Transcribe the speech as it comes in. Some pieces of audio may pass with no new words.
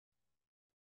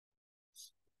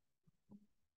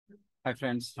Hi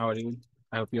friends, how are you?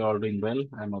 I hope you're all doing well.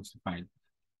 I'm also fine.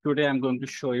 Today I'm going to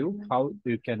show you how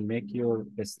you can make your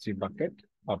S3 bucket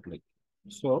public.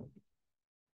 So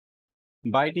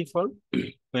by default,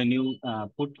 when you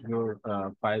put your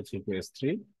files into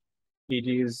S3, it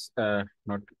is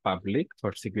not public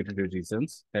for security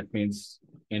reasons. That means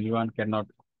anyone cannot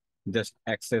just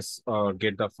access or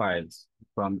get the files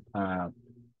from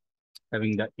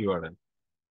having the URL.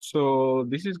 So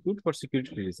this is good for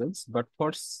security reasons, but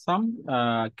for some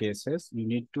cases, you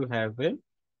need to have a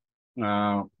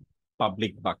uh,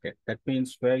 public bucket. That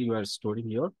means where you are storing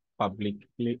your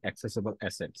publicly accessible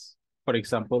assets. For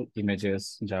example,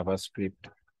 images,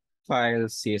 JavaScript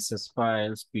files, CSS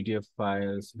files, PDF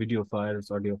files, video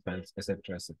files, audio files,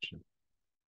 etc., etc.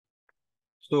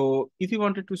 So if you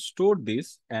wanted to store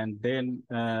this and then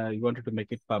you wanted to make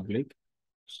it public,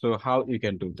 so how you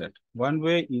can do that? One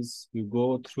way is you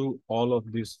go through all of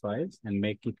these files and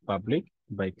make it public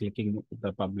by clicking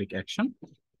the public action.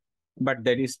 But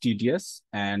that is tedious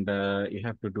and you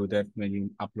have to do that when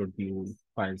you upload new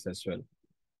files as well.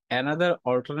 Another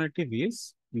alternative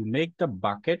is you make the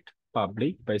bucket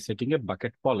public by setting a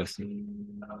bucket policy.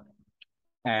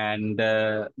 And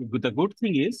the good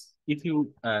thing is, if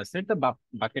you set the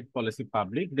bucket policy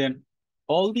public, then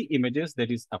all the images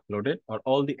that is uploaded or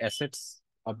all the assets,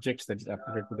 objects that is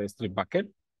uploaded to the S3 bucket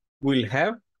will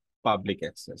have public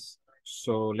access.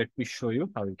 So let me show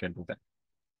you how you can do that.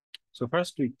 So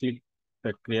first we click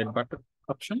the create bucket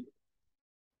option,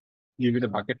 give it a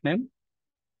bucket name.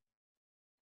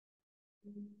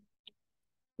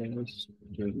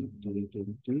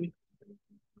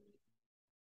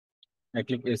 I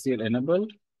click ACL enable.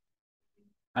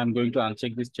 I'm going to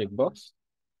uncheck this checkbox.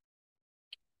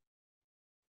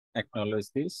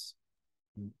 Acknowledge this.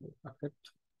 Bucket.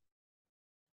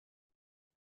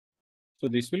 So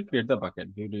this will create the bucket.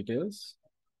 View details.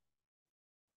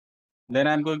 Then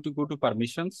I'm going to go to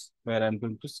permissions where I'm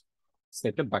going to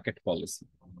set a bucket policy.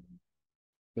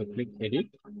 So click edit.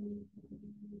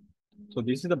 So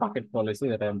this is the bucket policy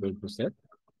that I'm going to set.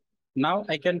 Now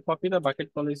I can copy the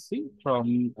bucket policy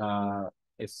from a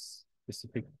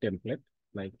specific template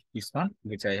like this one,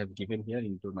 which I have given here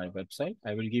into my website.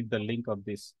 I will give the link of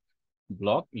this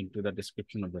blog into the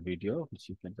description of the video, which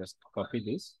you can just copy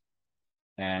this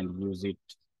and use it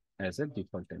as a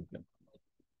default template.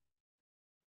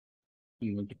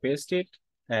 I'm going to paste it.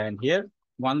 And here,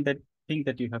 one thing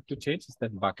that you have to change is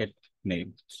that bucket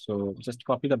name. So just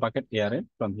copy the bucket ARN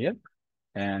from here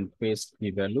and paste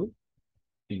the value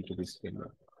into this value.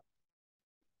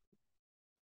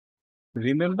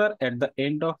 Remember, at the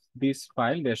end of this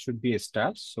file, there should be a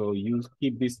star. So you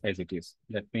keep this as it is.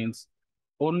 That means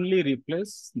only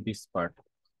replace this part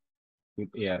with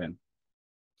ARN.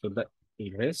 So the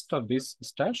rest of this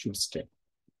star should stay.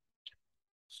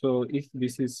 So if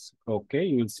this is okay,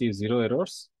 you will see 0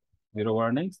 errors, 0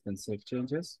 warnings, then save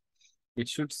changes. It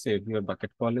should save your bucket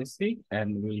policy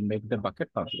and will make the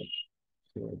bucket public.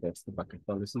 So that's the bucket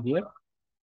policy here.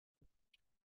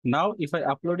 Now, if I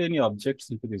upload any objects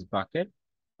into this bucket,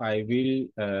 I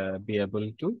will be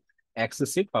able to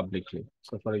access it publicly.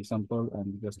 So for example,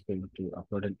 I'm just going to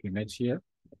upload an image here.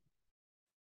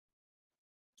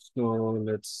 So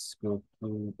let's go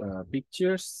to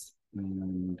pictures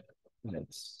and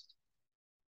let's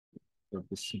go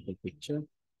to simple picture.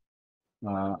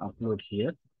 Upload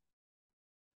here.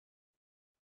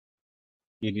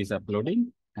 It is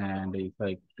uploading. And if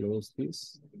I close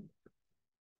this,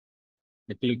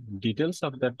 I click details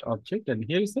of that object, and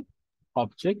here is the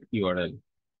object URL.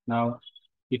 Now,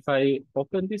 if I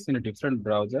open this in a different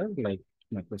browser like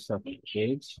Microsoft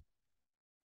Edge,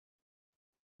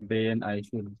 then I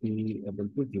should be able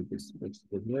to do this. Let's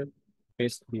go here,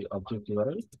 paste the object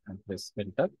URL and press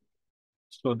enter.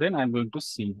 So then I'm going to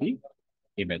see the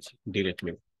image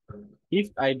directly. If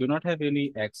I do not have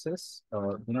any access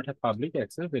or do not have public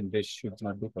access, then this should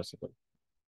not be possible.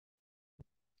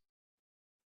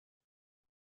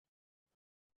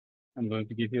 I'm going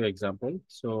to give you an example.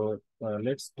 So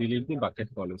let's delete the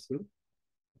bucket policy.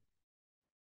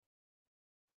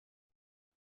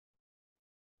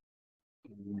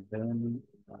 And then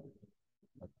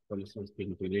policy is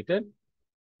being deleted.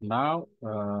 Now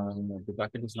the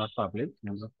bucket is not public.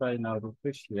 And if I now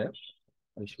refresh here,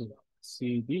 I should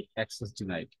see the access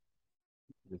denied.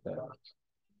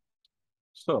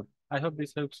 So I hope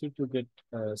this helps you to get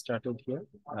started here.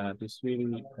 This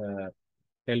will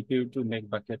help you to make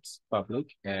buckets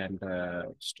public and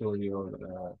store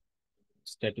your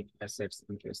static assets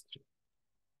in S3.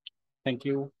 Thank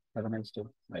you. Have a nice day.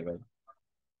 Bye bye.